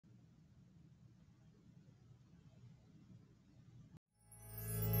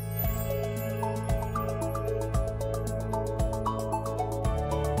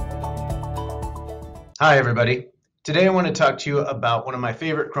Hi, everybody. Today I want to talk to you about one of my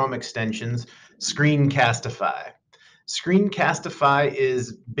favorite Chrome extensions, Screencastify. Screencastify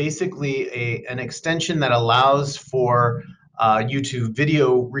is basically an extension that allows for you to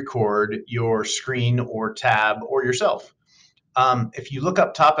video record your screen or tab or yourself. If you look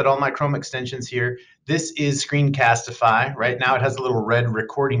up top at all my Chrome extensions here, this is Screencastify. Right now it has a little red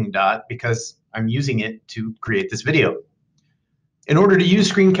recording dot because I'm using it to create this video. In order to use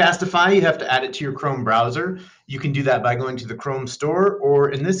Screencastify, you have to add it to your Chrome browser. You can do that by going to the Chrome store, or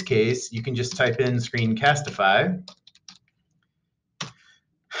in this case, you can just type in Screencastify,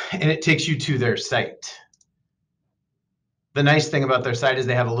 and it takes you to their site. The nice thing about their site is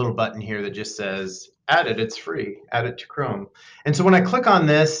they have a little button here that just says, add it, it's free, add it to Chrome. And so when I click on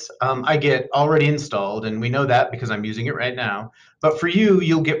this, I get already installed, and we know that because I'm using it right now. But for you,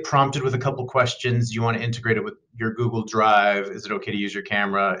 you'll get prompted with a couple questions. You want to integrate it with your Google Drive. Is it okay to use your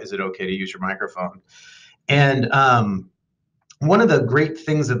camera? Is it okay to use your microphone? And one of the great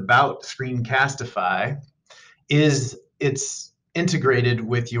things about Screencastify is it's integrated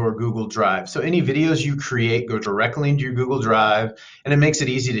with your Google Drive. So any videos you create go directly into your Google Drive, and it makes it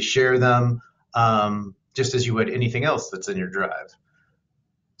easy to share them just as you would anything else that's in your drive.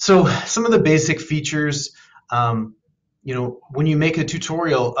 So some of the basic features, when you make a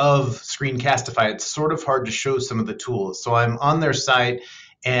tutorial of Screencastify, it's sort of hard to show some of the tools. So I'm on their site,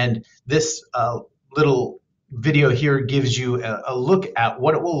 and this little video here gives you a look at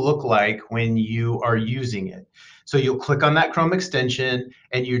what it will look like when you are using it. So you'll click on that Chrome extension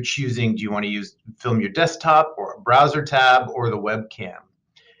and you're choosing, do you want to film your desktop or a browser tab or the webcam?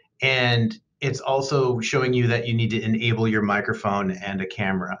 And it's also showing you that you need to enable your microphone and a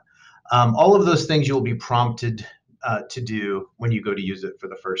camera. All of those things you'll be prompted to do when you go to use it for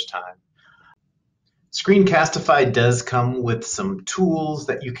the first time. Screencastify does come with some tools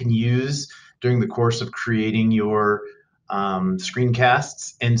that you can use during the course of creating your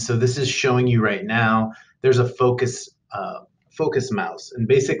screencasts. And so this is showing you right now, there's a focus mouse, and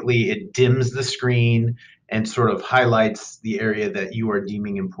basically it dims the screen and sort of highlights the area that you are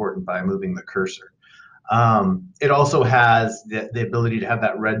deeming important by moving the cursor. It also has the ability to have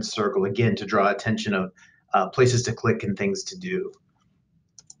that red circle, again, to draw attention of places to click and things to do.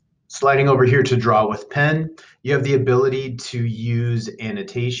 Sliding over here to draw with pen, you have the ability to use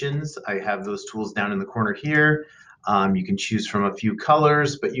annotations. I have those tools down in the corner here. You can choose from a few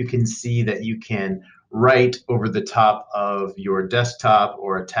colors, but you can see that you can write over the top of your desktop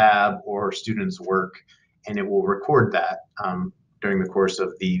or a tab or student's work, and it will record that during the course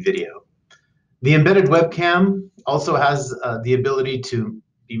of the video. The embedded webcam also has the ability to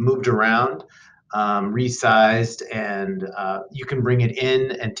be moved around, resized, and you can bring it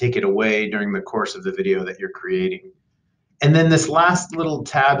in and take it away during the course of the video that you're creating. And then this last little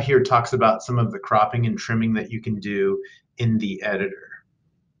tab here talks about some of the cropping and trimming that you can do in the editor.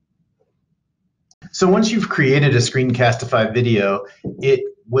 So once you've created a Screencastify video, it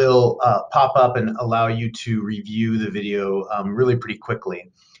will pop up and allow you to review the video really pretty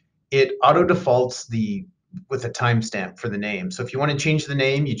quickly. It auto defaults with a timestamp for the name. So if you want to change the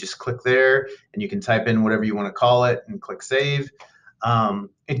name, you just click there and you can type in whatever you want to call it and click save.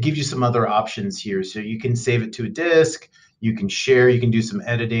 It gives you some other options here. So you can save it to a disk, you can share, you can do some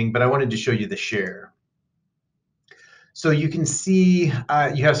editing, but I wanted to show you the share. So you can see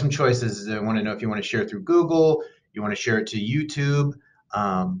you have some choices. I want to know if you want to share through Google, you want to share it to YouTube,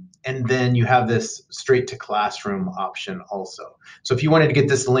 and then you have this straight to classroom option also. So if you wanted to get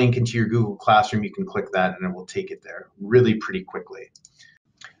this link into your Google Classroom, you can click that and it will take it there really pretty quickly.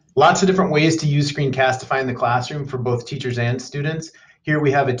 Lots of different ways to use Screencastify in the classroom for both teachers and students. Here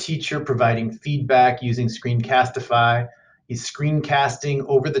we have a teacher providing feedback using Screencastify. He's screencasting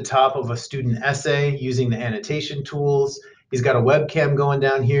over the top of a student essay using the annotation tools. He's got a webcam going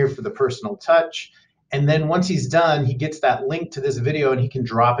down here for the personal touch. And then once he's done, he gets that link to this video and he can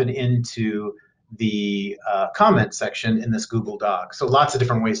drop it into the comment section in this Google Doc. So lots of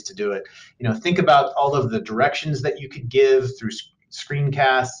different ways to do it. Think about all of the directions that you could give through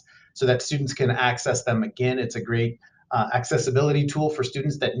screencasts so that students can access them. Again, it's a great accessibility tool for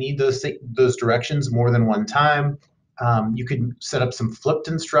students that need those directions more than one time. You can set up some flipped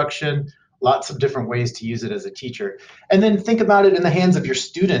instruction, lots of different ways to use it as a teacher. And then think about it in the hands of your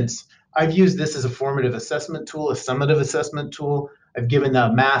students. I've used this as a formative assessment tool, a summative assessment tool. I've given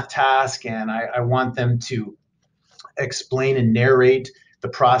them a math task, and I want them to explain and narrate the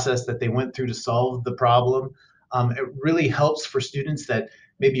process that they went through to solve the problem. It really helps for students that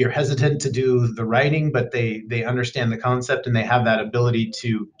maybe are hesitant to do the writing, but they understand the concept and they have that ability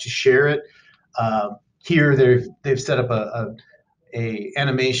to share it. Here they've set up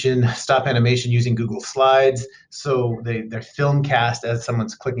animation, stop animation using Google Slides. So they're film cast as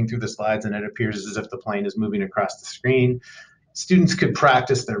someone's clicking through the slides, and it appears as if the plane is moving across the screen. Students could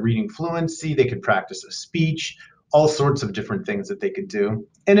practice their reading fluency. They could practice a speech, all sorts of different things that they could do.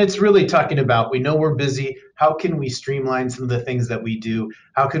 And it's really talking about, we know we're busy. How can we streamline some of the things that we do?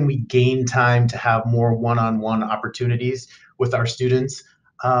 How can we gain time to have more one-on-one opportunities with our students?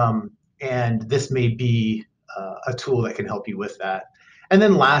 And this may be a tool that can help you with that. And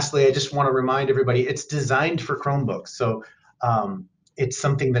then lastly, I just want to remind everybody, it's designed for Chromebooks. So it's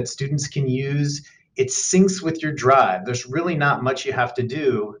something that students can use. It syncs with your drive. There's really not much you have to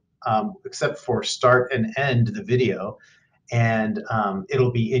do except for start and end the video, and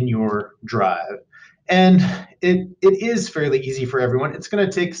it'll be in your drive. And it is fairly easy for everyone. It's going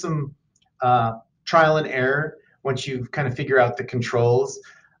to take some trial and error once you kind of figure out the controls,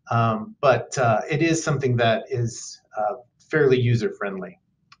 but it is something that is fairly user-friendly.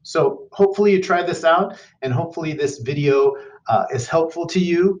 So hopefully you try this out, and hopefully this video is helpful to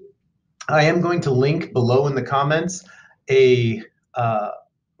you. I am going to link below in the comments a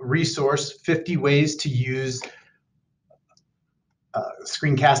resource, 50 ways to use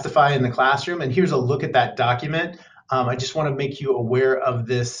Screencastify in the classroom. And here's a look at that document. I just want to make you aware of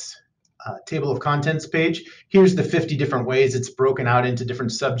this table of contents page. Here's the 50 different ways. It's broken out into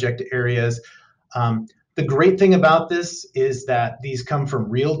different subject areas. The great thing about this is that these come from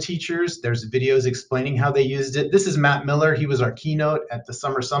real teachers. There's videos explaining how they used it. This is Matt Miller. He was our keynote at the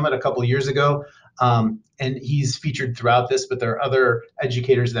Summer Summit a couple years ago, and he's featured throughout this, but there are other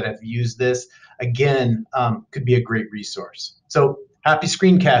educators that have used this. Again, could be a great resource. So happy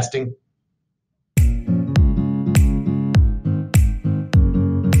screencasting.